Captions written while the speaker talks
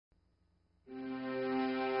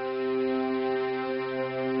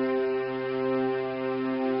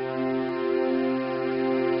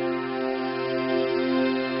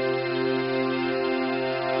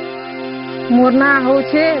मोर ना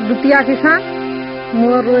होछे दुतिया किसान।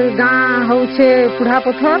 मोर गाँ होछे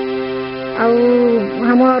पुढ़ापथर। आउ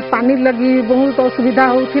हमर पानी लगी बहुत असुविधा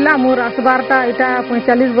होथिला। मोर आसबारटा इटा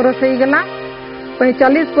 45 बरस हो गला।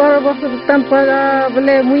 45 वर्ष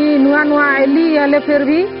बोले मुई नुआ नुआ आइली आले फिर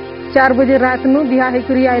भी 4 बजे रात नु बिहा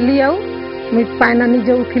हेकरी आइली। आउ मुई पानी आनी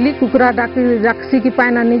जाऊली कुकुरा डाक्सी की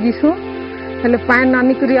पानी आनी जीसु हेले पानी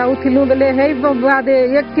आनी करी आउथिलु बोले हे बादे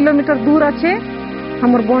 1 किलोमीटर दूर अच्छे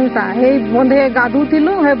हमर बंटा हे बंधे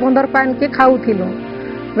गाधुथिलु हे बंदर पानी के खाऊथिलु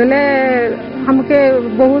बोले हमके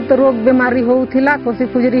बहुत रोग बीमारी होउथिला कोसी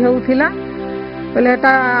खुजरी होउथिला बोले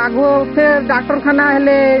एटा आगो फिर डॉक्टर खाना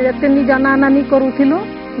हेले एते नी जाना नानी करूथिलु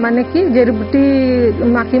माने कि जड़ीबूटी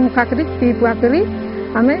माखी मुखा करी पी पुआ करी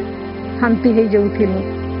हमें शांति हो जाऊथिलु।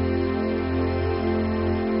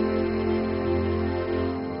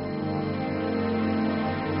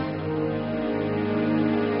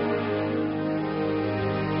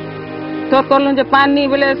 तो कहलु जे पानी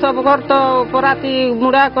बोले सब घर तो पराती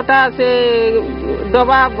मुड़ा कटा से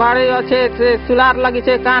डबा भाड़े अच्छे से सुलार लगी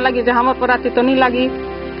से कहाँ लगी से हमर पराती तो नहीं लगी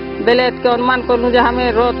बेले के अनुमान करलु जे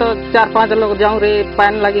हमें रो तो 4-5 लोग जाऊँ रे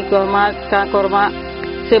पानी लगी करमा क्या करमा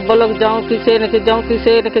से बोलक जाऊँ किसे न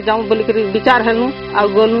जाऊँ बोली कर विचार हेलु आ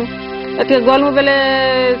गलु एत गलु बेले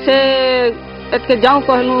से एत जाऊँ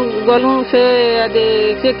कहलु गलु से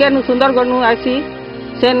केनु सुंदर गलु आसी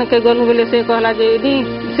से न के गलु बेले से कहला जे नी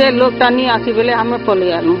से लोग नहीं आसी बेले हमें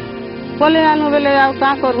पले आनु बेले आ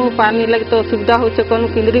क्या करूँ पानी लगे तो सुविधा हो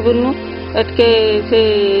किंदरी बुनू एटके से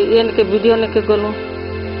एन के वीडियो ने के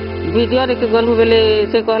गलु बेले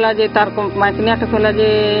से कहला जे तार माइकनिया कहला जे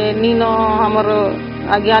नीन हमर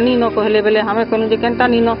अज्ञानी न कहले बेले हमें कहलु जे केनता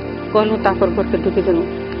नीन कहलु ताकर घर के ढुकी देलु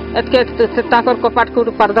एटके ताकर कपाट को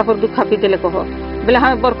पर्दा पर दुखा पी देले कह बेले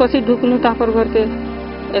हमें बरकसी ढुकलु ताकर घर के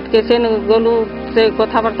एटके से गलु से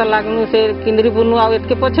कथबार्ता लागलु से किंदरी बुनू आ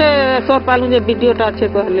एटके पछे सर पालू जे वीडियोटा अच्छे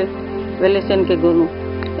कहले बेले सेन के गलु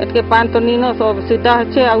एटके पान तो नीन सब सीधा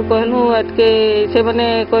अच्छे आ कहलु एटके से बने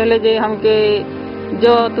कहले जे हमके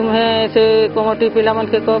जो तुम्हें से कमटी पिला मन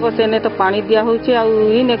के कहब से ने तो पानी दिया होचे आ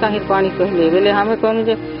इने कहीं पानी कहले बेले हमें कहलु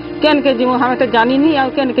जे केन के जिमु हमें तो जानी नहीं आ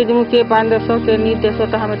केन के जिमु के पानी देसो के नी देसो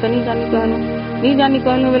तो हमें तो नहीं जानी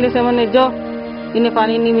कहलु बेले से मने जो इने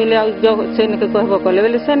पानी नहीं मिले आ जो सेन के कहबो कहले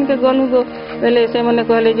बेले सेन के गलु गो बेले से मने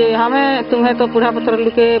कहले जे हमें तुम्हें तो पुढ़ापथर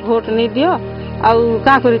लुके वोट नहीं दियो आ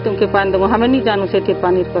का करी तुमके पानी देबो हमें नहीं जानू से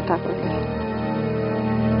पानी कथा कर।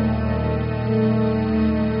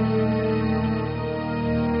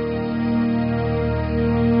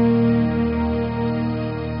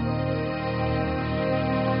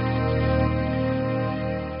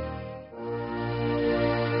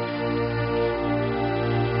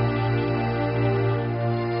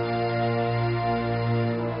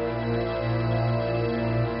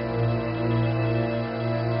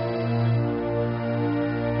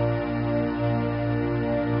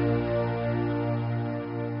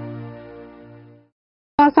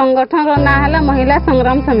 संगठन ना है महिला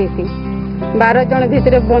संग्राम समिति 12 जन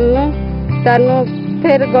भितर बनलु तानु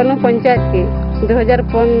फिर गनु पंचायत के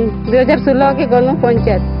 2016 के गनु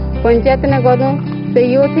पंचायत ने गनु से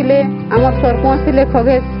यो थिले आमर सरपंच थिले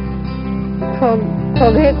खगे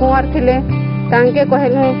कुंवर थिले तांके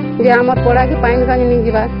कहलु जे आमर पड़ा के पानी गंज नहीं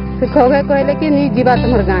जीवा से खगे कहले कि नहीं जीवा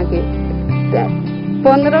तुम्हार गाँ के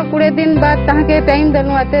 15-20 दिन बाद ताके टाइम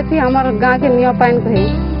देलु आते थी हमार गाँ के नियो पानी कही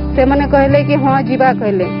से मैंने कहले कि हाँ जीवा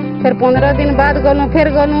कहले फिर 15 दिन बाद गलु फिर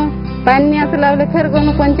गलु पानी नहीं आसला बोले फिर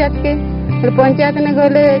गलु पंचायत के फिर पंचायत ने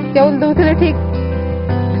कहले चाउल दौले ठीक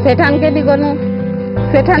सेठान के भी गलु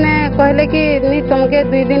सेठाने कहले कि नहीं तुमके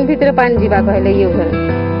 2 दिन भीतर पानी जीवा कहले ये घर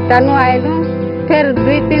तानु आयलु फिर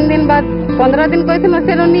 2-3 दिन बाद 15 दिन कहते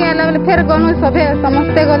से नहीं आला बोले फिर गलु सभे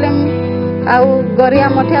समस्ते गले आउ गरिया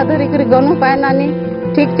मठिया धरिक गलु पानी आनी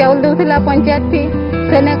ठीक चाउल दौला पंचायत थी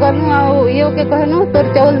सेने गलु आउ यो के कहनु तोर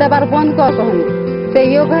चाउल देबार बंद कर कहनु से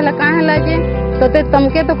यो कहला काहे जे तोते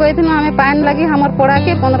तुमके तो कहथिनु हमें पानी लगी हमर पड़ा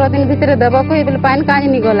के 15 दिन भीतर देबो कहि बोले पानी काहे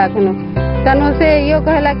नहीं गला खनु तनु से यो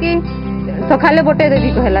कहला कि सखाले बटे देबी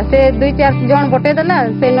कहला से 2-4 जन बटे देला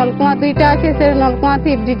से नलकुआ 2टा আছে से नलकुआ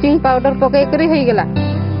थी ब्लीचिंग पाउडर पके करी होई गेला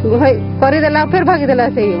करी देला फिर भागी देला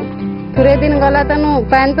से यो थोड़े दिन गला तनु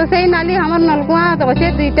पानी तो सही नाली हमर नलकुआ तो अच्छे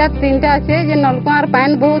 2-3टा আছে जे नलकुआ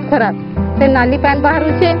पानी बहुत खराब से नाली पानी बाहर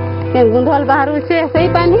छे गुंधल बाहर छे सही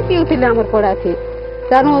पानी ही पीउथिले हमर पड़ा थी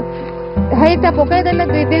तानु हेटा पकई देले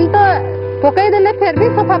 2 दिन तो पकई देले फिर भी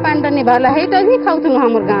सफा पानी नहीं बाला हेटा ही खाउथुनु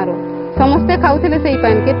हमर गाँ रो समस्ते खाउथिले सही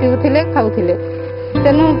पानी के पीउथिले खाउथिले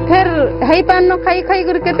तेनु फिर हेई पानी न खाई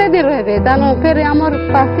कर केते दिन रहबे तानु फिर हमर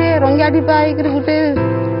पासे रंगिया ढिपा आई कर गुटे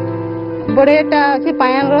बड़ेटा अछि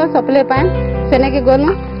पायन रो सप्ले पान सेने के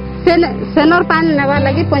गनु सेनर पानी नेवा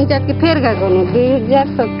लगी पंचायत की फेर गलु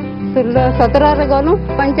 2017 रे गलु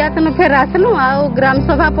पंचायत में फेर आसलु आ ग्राम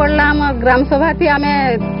सभा पड़ला ग्राम सभा थी आमे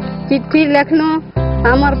चिट्ठी लिखलु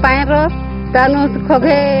हमर पानी रो तानु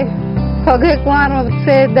खगे कुआर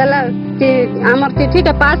से देला हमर चिट्ठी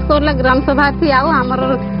पास करला ग्राम सभा थी आओ हमर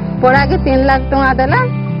पड़ा के 3 लाख टका देला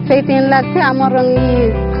से 3 लाख थे हमर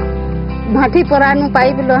भाटी परानु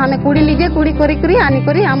पाइप लो हमें कुड़ी निजे कुड़ी करी करी आनी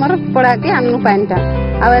करी हमर पड़ा के आनु पानीटा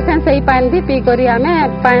आ एखन सही पानी भी पी करी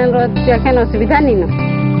हमें पानी रो एखन असुविधा नहीं न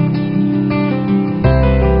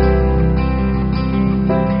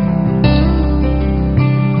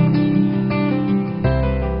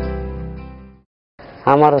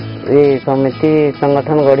हमार ये समिति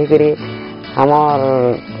संगठन गढ़ी करी हमार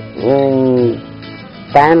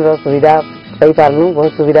पैन रो सुविधा पाई पारनु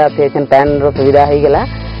बहुत सुविधा थे पैन रो सुविधा हो गला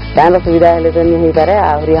पैन रो सुविधा हेले तो नहीं हो पारे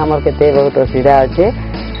आहरी हमर केते बहुत असुविधा अच्छे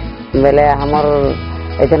बेले हमर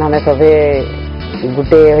एछन हमें सबे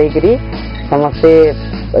गुटे होई करी समस्ते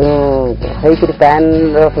होई करी पैन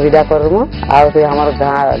रो सुविधा करमु आ से हमर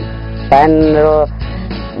पैन रो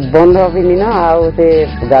बंध भी निनो आउ से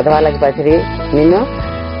गाधवा लगी पाछरी निनो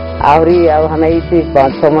आहरी आउ हमें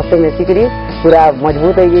समस्ते मिसिकरी पूरा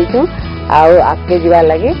मजबूत हो गई आउ आगे जीवा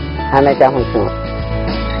लगी हमें चाहूँ।